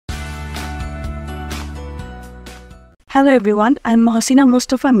Hello everyone, I'm Mohosina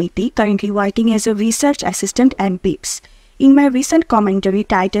Mostofa Mity, currently working as a research assistant at BIPSS. In my recent commentary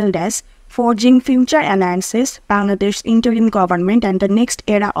titled as Forging Future Alliances, Bangladesh's Interim Government and the Next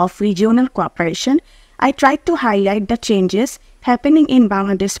Era of Regional Cooperation, I tried to highlight the changes happening in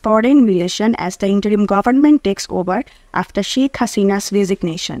Bangladesh's foreign relations as the interim government takes over after Sheikh Hasina's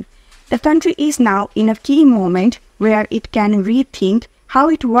resignation. The country is now in a key moment where it can rethink how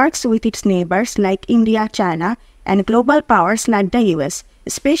it works with its neighbors like India, China, and global powers like the US,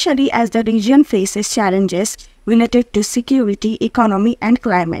 especially as the region faces challenges related to security, economy, and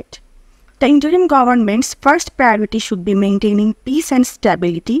climate. The interim government's first priority should be maintaining peace and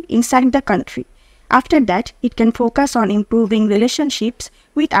stability inside the country. After that, it can focus on improving relationships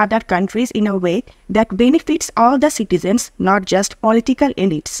with other countries in a way that benefits all the citizens, not just political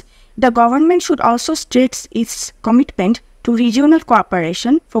elites. The government should also stress its commitment to regional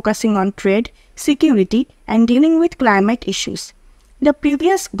cooperation, focusing on trade, security, and dealing with climate issues. The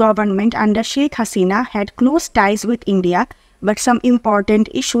previous government under Sheikh Hasina had close ties with India, but some important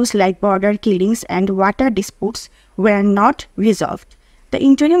issues like border killings and water disputes were not resolved. The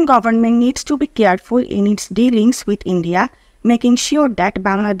interim government needs to be careful in its dealings with India, making sure that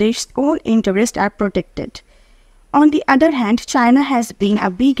Bangladesh's own interests are protected. On the other hand, China has been a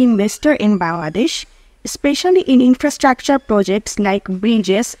big investor in Bangladesh, especially in infrastructure projects like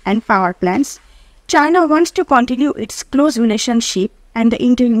bridges and power plants. China wants to continue its close relationship, and the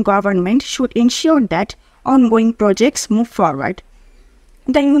interim government should ensure that ongoing projects move forward.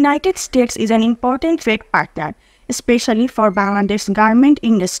 The United States is an important trade partner, especially for Bangladesh's garment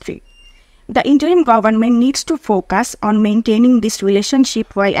industry. The interim government needs to focus on maintaining this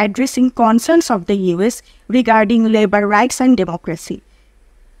relationship while addressing concerns of the US regarding labor rights and democracy.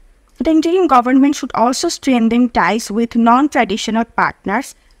 The interim government should also strengthen ties with non-traditional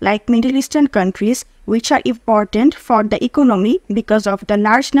partners like Middle Eastern countries, which are important for the economy because of the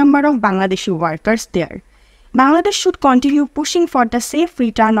large number of Bangladeshi workers there. Bangladesh should continue pushing for the safe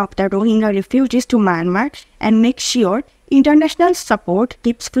return of the Rohingya refugees to Myanmar and make sure international support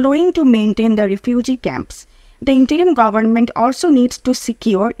keeps flowing to maintain the refugee camps. The interim government also needs to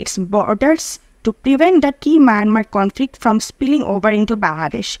secure its borders to prevent the key Myanmar conflict from spilling over into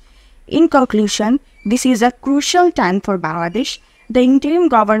Bangladesh. In conclusion, this is a crucial time for Bangladesh. The interim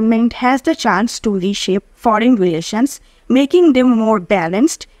government has the chance to reshape foreign relations, making them more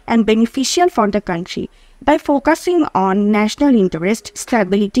balanced and beneficial for the country. By focusing on national interest,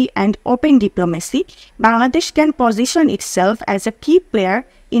 stability, and open diplomacy, Bangladesh can position itself as a key player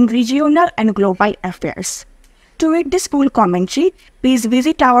in regional and global affairs. To read this full commentary, please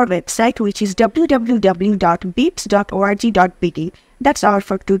visit our website, which is www.bips.org.bd. That's all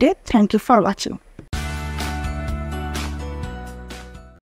for today. Thank you for watching.